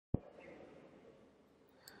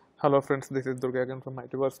Hello friends, this is Durga again from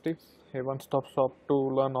IT University, a one-stop shop to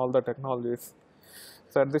learn all the technologies.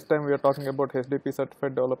 So at this time we are talking about HDP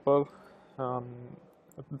certified developer, um,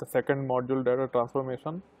 the second module, data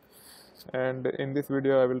transformation, and in this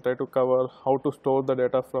video I will try to cover how to store the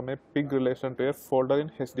data from a pig relation to a folder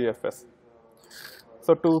in HDFS.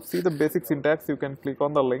 So to see the basic syntax, you can click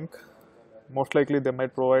on the link. Most likely they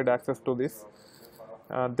might provide access to this.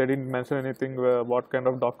 They didn't mention anything what kind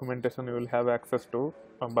of documentation you will have access to,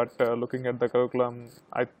 but looking at the curriculum,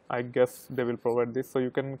 I guess they will provide this. So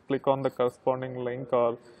you can click on the corresponding link,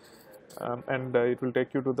 or and it will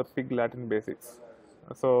take you to the Pig Latin basics.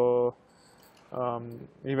 So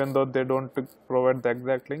even though they don't provide the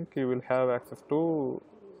exact link, you will have access to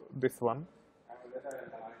this one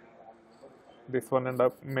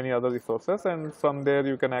and many other resources, and from there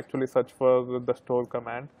you can actually search for the store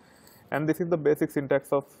command. And this is the basic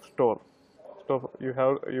syntax of store. So you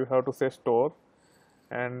have to say store,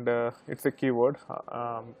 and it's a keyword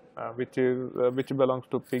which belongs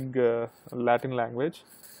to Pig Latin language,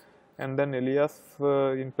 and then alias,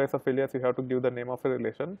 in place of alias you have to give the name of a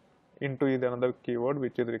relation. Into is another keyword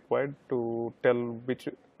which is required to tell which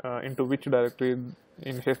into which directory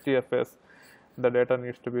in HDFS the data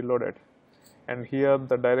needs to be loaded, and here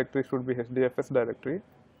the directory should be HDFS directory.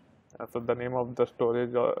 So the name of the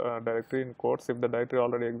storage directory in quotes. If the directory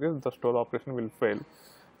already exists, the store operation will fail.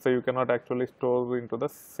 So you cannot actually store into the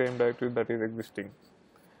same directory that is existing.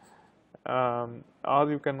 Or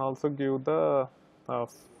you can also give the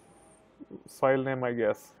file name, I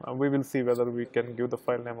guess. We will see whether we can give the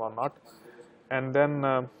file name or not. And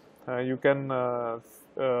then you can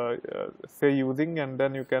say using, and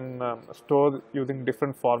then you can store using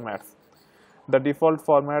different formats. The default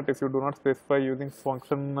format, if you do not specify using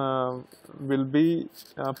function, will be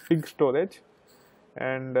pig storage,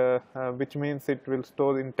 and which means it will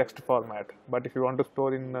store in text format. But if you want to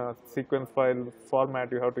store in sequence file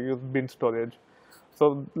format, you have to use bin storage.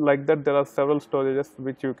 So like that, there are several storages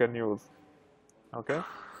which you can use. Okay,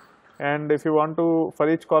 and if you want to, for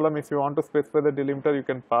each column, if you want to specify the delimiter, you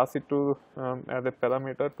can pass it to as a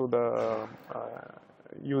parameter to the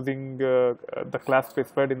using the class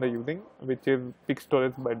specified in the using, which is pig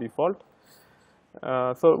storage by default.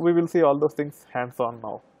 So we will see all those things hands on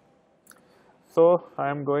now. So I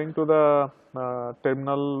am going to the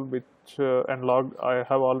terminal, which and I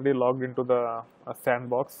have already logged into the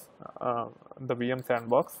sandbox, the VM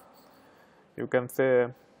sandbox. You can say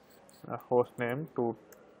host name to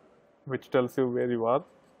which tells you where you are,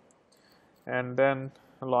 and then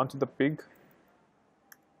launch the pig,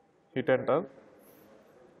 hit enter.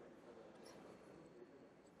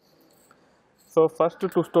 So first,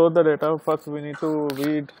 to store the data, first we need to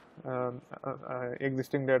read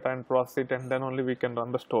existing data and process it, and then only we can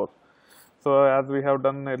run the store. So as we have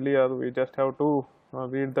done earlier, we just have to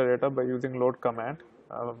read the data by using load command.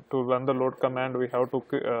 To run the load command, we have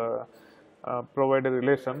to provide a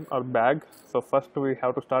relation or bag. So first we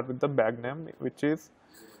have to start with the bag name, which is,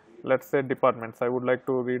 let's say, departments. I would like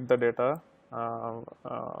to read the data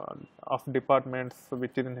of departments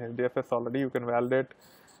which is in HDFS already. You can validate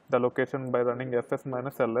the location by running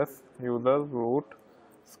fs-ls user root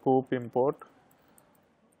scoop import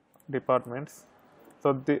departments.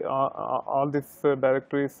 So all these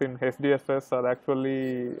directories in HDFS are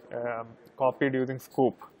actually copied using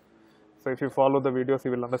scoop. So if you follow the videos,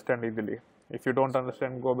 you will understand easily. If you don't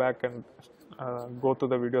understand, go back and go to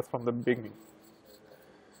the videos from the beginning.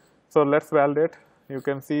 So let's validate. You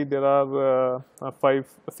can see there are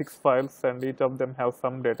 6 files, and each of them have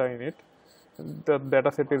some data in it. The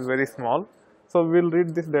data set is very small, so we will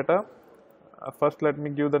read this data. First, let me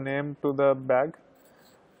give the name to the bag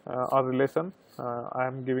or relation. I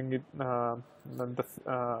am giving it the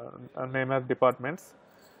name as departments,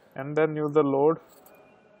 and then use the load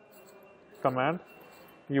command,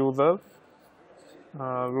 user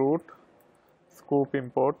root scoop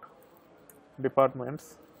import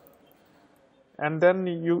departments, and then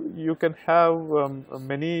you can have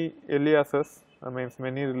many aliases. Means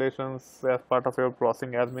many relations as part of your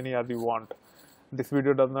processing, as many as you want. This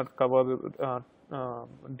video does not cover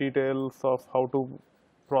details of how to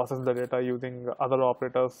process the data using other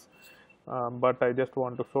operators, but I just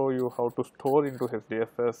want to show you how to store into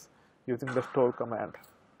HDFS using the store command,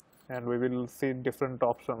 and we will see different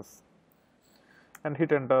options. And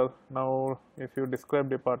hit enter. Now if you describe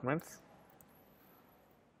departments,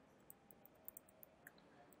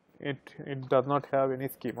 it does not have any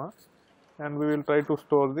schema, and we will try to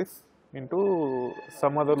store this into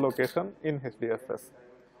some other location in HDFS.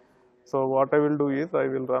 So what I will do is I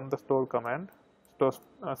will run the store command.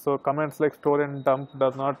 So commands like store and dump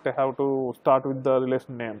does not have to start with the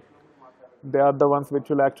relation name. They are the ones which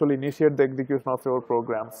will actually initiate the execution of your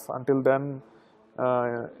programs. Until then,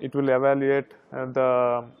 it will evaluate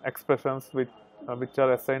the expressions which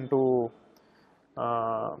are assigned to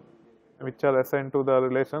uh, the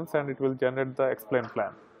relations, and it will generate the explain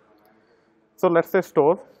plan. So let's say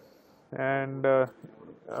store, and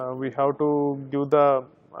we have to give the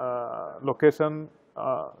location.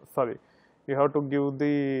 Sorry, you have to give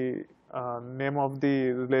the name of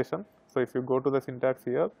the relation. So if you go to the syntax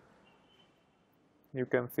here, you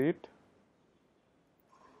can see it.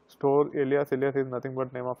 Store alias is nothing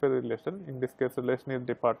but name of a relation. In this case, relation is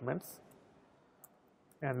departments,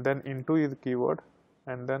 and then into is keyword,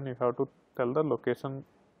 and then you have to tell the location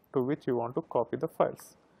to which you want to copy the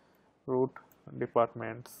files. Root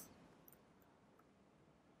departments,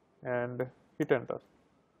 and hit enter.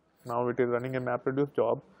 Now it is running a MapReduce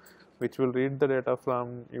job which will read the data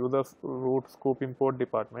from user's root scoop import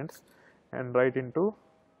departments and write into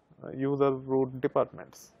user root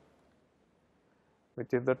departments,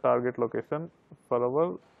 which is the target location for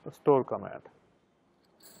our store command.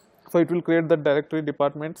 So it will create the directory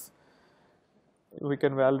departments. We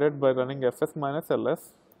can validate by running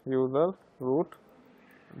fs-ls user root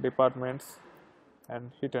departments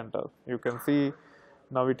and hit enter. You can see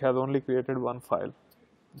now it has only created one file.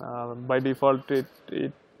 By default, it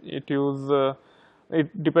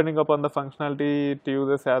depending upon the functionality, it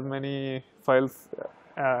uses as many files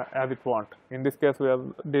as it want. In this case, we are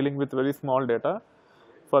dealing with very small data.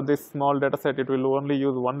 For this small data set, it will only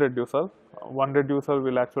use one reducer. One reducer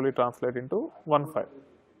will actually translate into one file.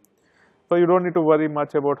 So you don't need to worry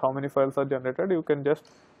much about how many files are generated. You can just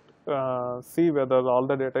see whether all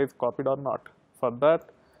the data is copied or not. For that,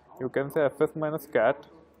 you can say fs-cat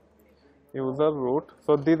user root.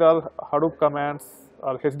 So these are Hadoop commands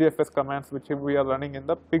or HDFS commands which we are running in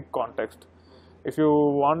the Pig context. If you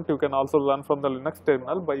want, you can also run from the Linux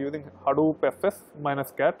terminal by using Hadoop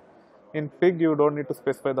fs-cat. In Pig, you don't need to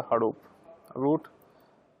specify the Hadoop. Root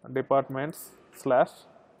departments /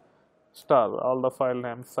 star. All the file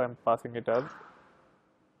names I am passing it as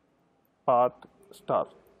part star.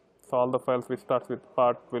 So all the files which starts with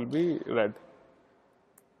part will be read.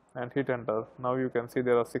 And hit enter. Now you can see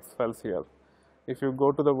there are 6 files here. If you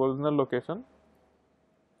go to the original location,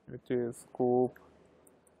 which is scoop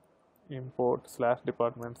import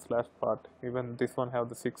 /department /part, even this one have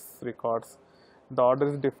the 6 records. The order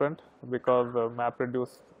is different because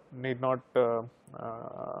MapReduce need not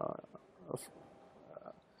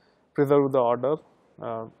preserve the order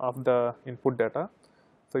of the input data,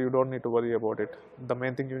 so you don't need to worry about it. The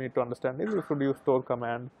main thing you need to understand is you should use store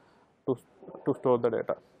command to store the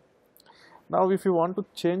data. Now if you want to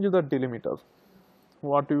change the delimiter,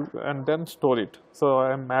 and then store it. So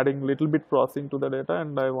I am adding little bit processing to the data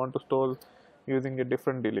and I want to store using a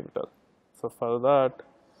different delimiter. So for that,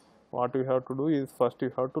 what you have to do is first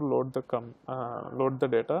you have to load the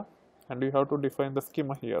data, and you have to define the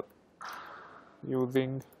schema here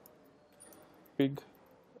using pig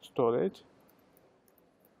storage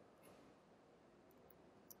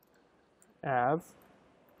as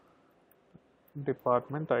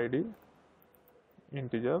department ID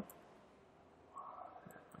integer,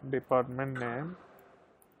 department name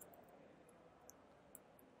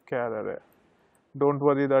char array. Don't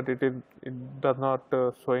worry that it does not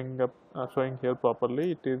showing here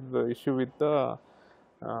properly. It is the issue with the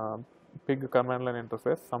pig command line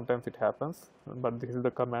interface. Sometimes it happens, but this is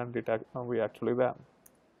the command we actually ran.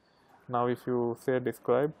 Now if you say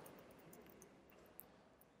describe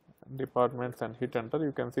departments and hit enter,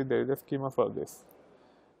 you can see there is a schema for this.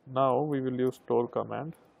 Now we will use store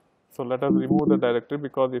command. So let us remove the directory,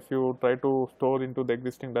 because if you try to store into the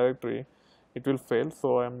existing directory, it will fail.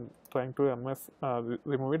 So I am trying to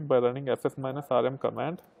remove it by running fs-rm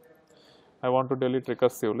command. I want to delete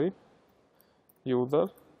recursively user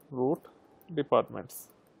root departments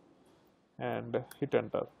and hit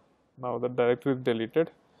enter. Now the directory is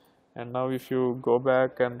deleted, and now if you go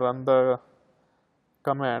back and run the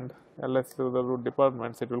command ls user root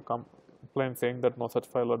departments, it will complain saying that no such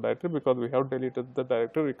file or directory, because we have deleted the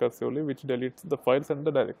directory recursively, which deletes the files and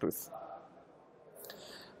the directories.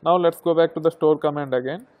 Now let's go back to the store command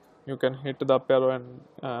again. You can hit the up arrow and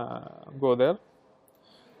go there,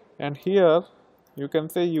 and here you can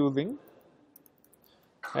say using,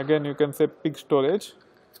 again you can say pig storage,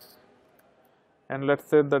 and let's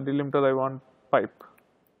say the delimiter I want pipe,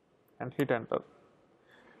 and hit enter.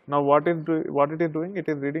 Now what it is doing, it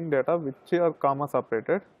is reading data which are comma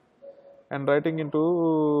separated and writing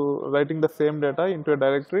the same data into a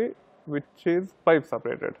directory which is pipe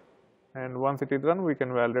separated. And once it is run, we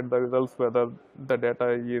can validate the results whether the data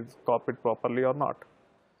is copied properly or not.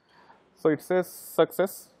 So it says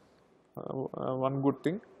success. one good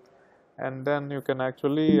thing. And then you can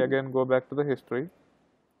actually again go back to the history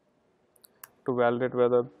to validate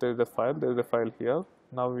whether there is a file. There is a file here.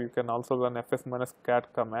 Now you can also run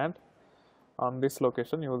fs-cat command on this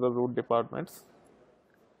location, use the root departments,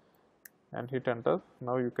 and hit enter.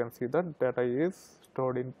 Now you can see that data is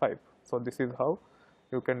stored in pipe. So this is how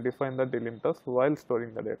you can define the delimiters while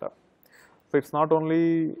storing the data. So it's not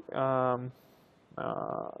only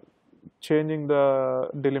changing the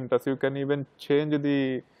delimiters, you can even change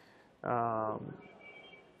the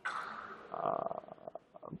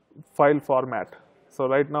file format. So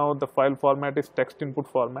right now the file format is text input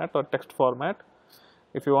format or text format.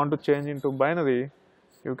 If you want to change into binary,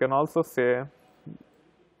 you can also say,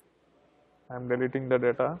 I am deleting the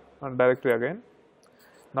data directory again.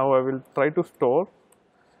 Now I will try to store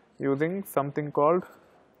using something called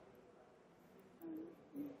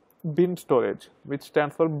bin storage, which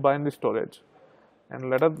stands for binary storage. And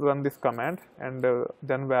let us run this command and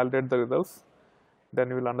then validate the results. Then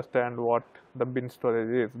you will understand what the bin storage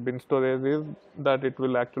is. Bin storage is that it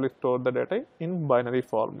will actually store the data in binary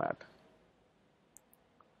format.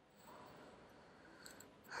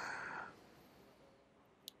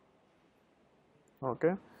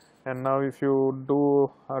 Okay, and now if you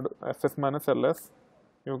do ss-ls,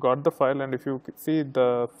 you got the file, and if you see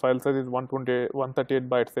the file size is 138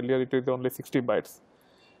 bytes. Earlier it is only 60 bytes.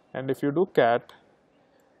 And if you do cat,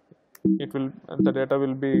 the data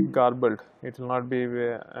will be garbled. It will not be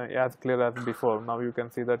as clear as before. Now you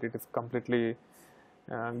can see that it is completely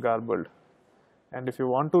garbled. And if you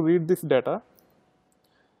want to read this data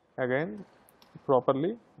again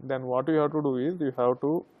properly, then what you have to do is you have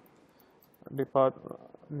to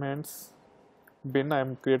departments bin. I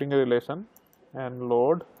am creating a relation and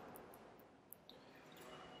load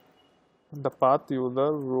the path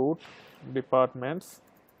user root departments.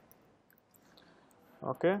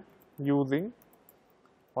 Okay, using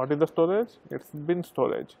what is the storage? It's bin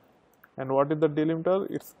storage. And what is the delimiter?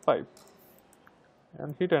 It's pipe.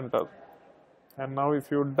 And hit enter. And now if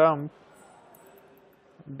you dump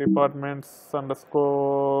departments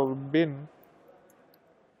underscore bin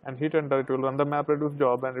and hit enter, it will run the MapReduce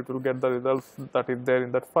job and it will get the results that is there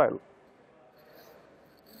in that file.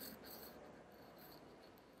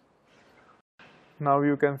 Now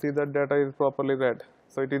you can see that data is properly read.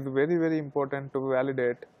 So it is very, very important to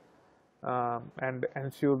validate and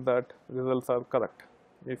ensure that results are correct.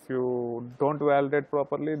 If you don't validate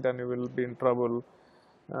properly, then you will be in trouble,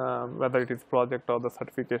 whether it is project or the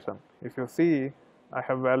certification. If you see, I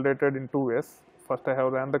have validated in two ways. First, I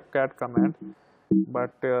have ran the cat command,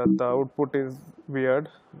 but the output is weird.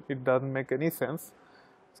 It doesn't make any sense.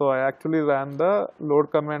 So I actually ran the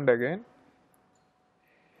load command again,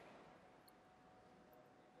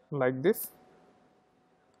 like this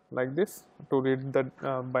to read the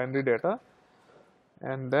binary data,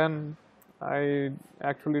 and then I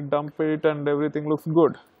actually dump it and everything looks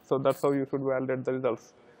good. So that's how you should validate the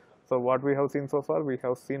results. So what we have seen so far, we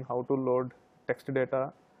have seen how to load text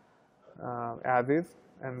data as is,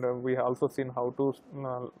 and we have also seen how to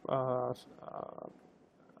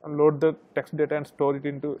load the text data and store it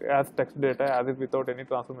into as text data as is without any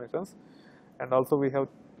transformations. And also we have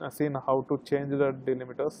seen how to change the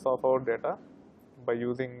delimiters of our data by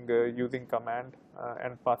using command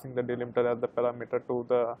and passing the delimiter as the parameter to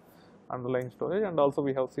the underlying storage. And also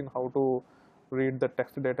we have seen how to read the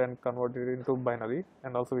text data and convert it into binary,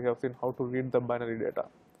 and also we have seen how to read the binary data.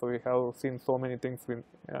 So we have seen so many things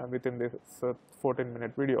within this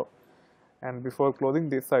 14-minute video. And before closing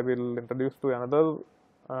this, I will introduce to another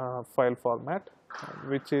file format,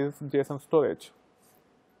 which is JSON storage.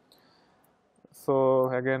 So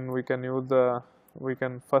again, we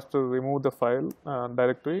can first remove the file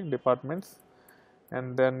directory departments,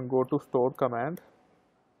 and then go to store command.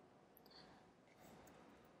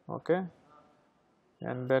 Okay,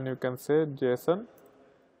 and then you can say JSON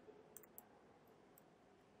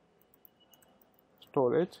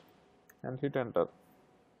storage and hit enter.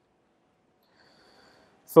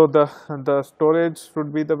 So the storage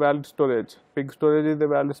should be the valid storage. Pig storage is the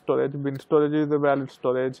valid storage, bin storage is the valid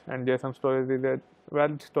storage, and JSON storage is the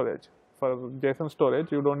valid storage. For JSON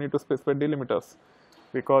storage, you don't need to specify delimiters,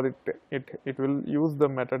 because it will use the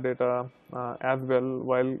metadata as well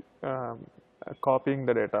while copying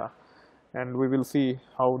the data, and we will see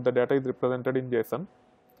how the data is represented in JSON.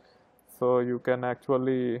 So you can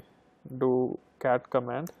actually do cat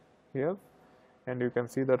command here, and you can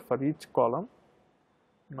see that for each column,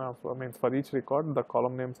 for each record, the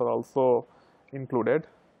column names are also included.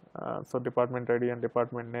 So department ID and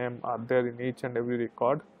department name are there in each and every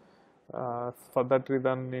record. For that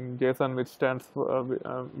reason, in JSON, which stands for,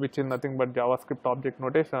 which is nothing but JavaScript object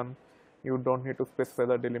notation, you don't need to specify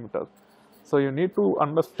the delimiter. So you need to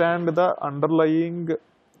understand the underlying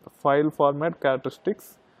file format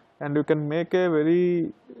characteristics, and you can make a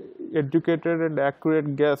very educated and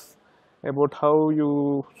accurate guess about how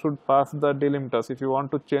you should pass the delimiters. If you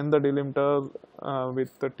want to change the delimiter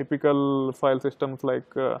with the typical file systems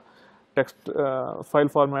like text file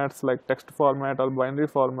formats like text format or binary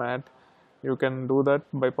format, you can do that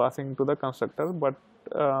by passing to the constructor. But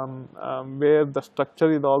where the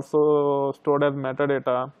structure is also stored as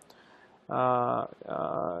metadata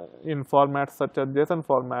in formats such as JSON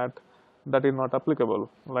format, that is not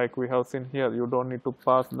applicable. Like we have seen here, you don't need to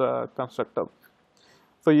pass the constructor.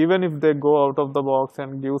 So even if they go out of the box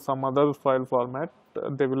and give some other file format,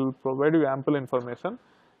 they will provide you ample information.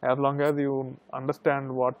 As long as you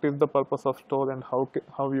understand what is the purpose of store and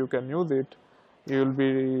how you can use it, you will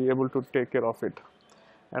be able to take care of it.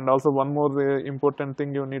 And also one more important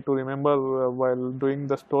thing you need to remember while doing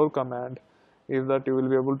the store command is that you will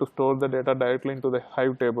be able to store the data directly into the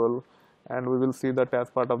Hive table, and we will see that as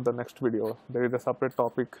part of the next video. There is a separate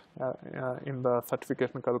topic in the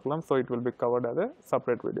certification curriculum, so it will be covered as a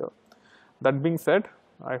separate video. That being said,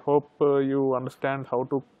 I hope you understand how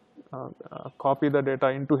to copy the data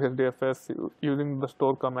into HDFS using the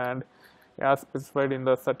store command as specified in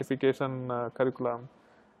the certification curriculum.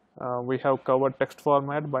 We have covered text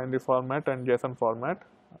format, binary format, and JSON format.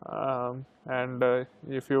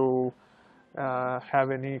 If you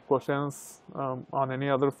have any questions on any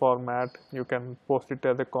other format, you can post it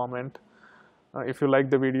as a comment. If you like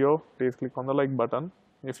the video, please click on the like button.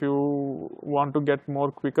 If you want to get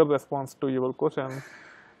more quicker response to your question,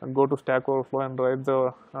 go to Stack Overflow and write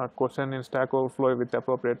the question in Stack Overflow with the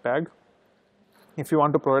appropriate tag. If you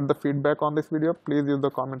want to provide the feedback on this video, please use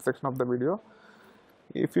the comment section of the video.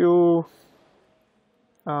 If you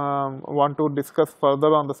want to discuss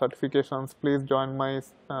further on the certifications, please join my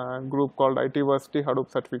group called ITversity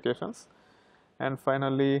Hadoop Certifications. And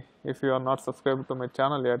finally, if you are not subscribed to my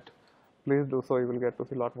channel yet, please do so. You will get to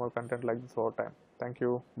see a lot more content like this over time. Thank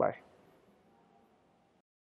you. Bye.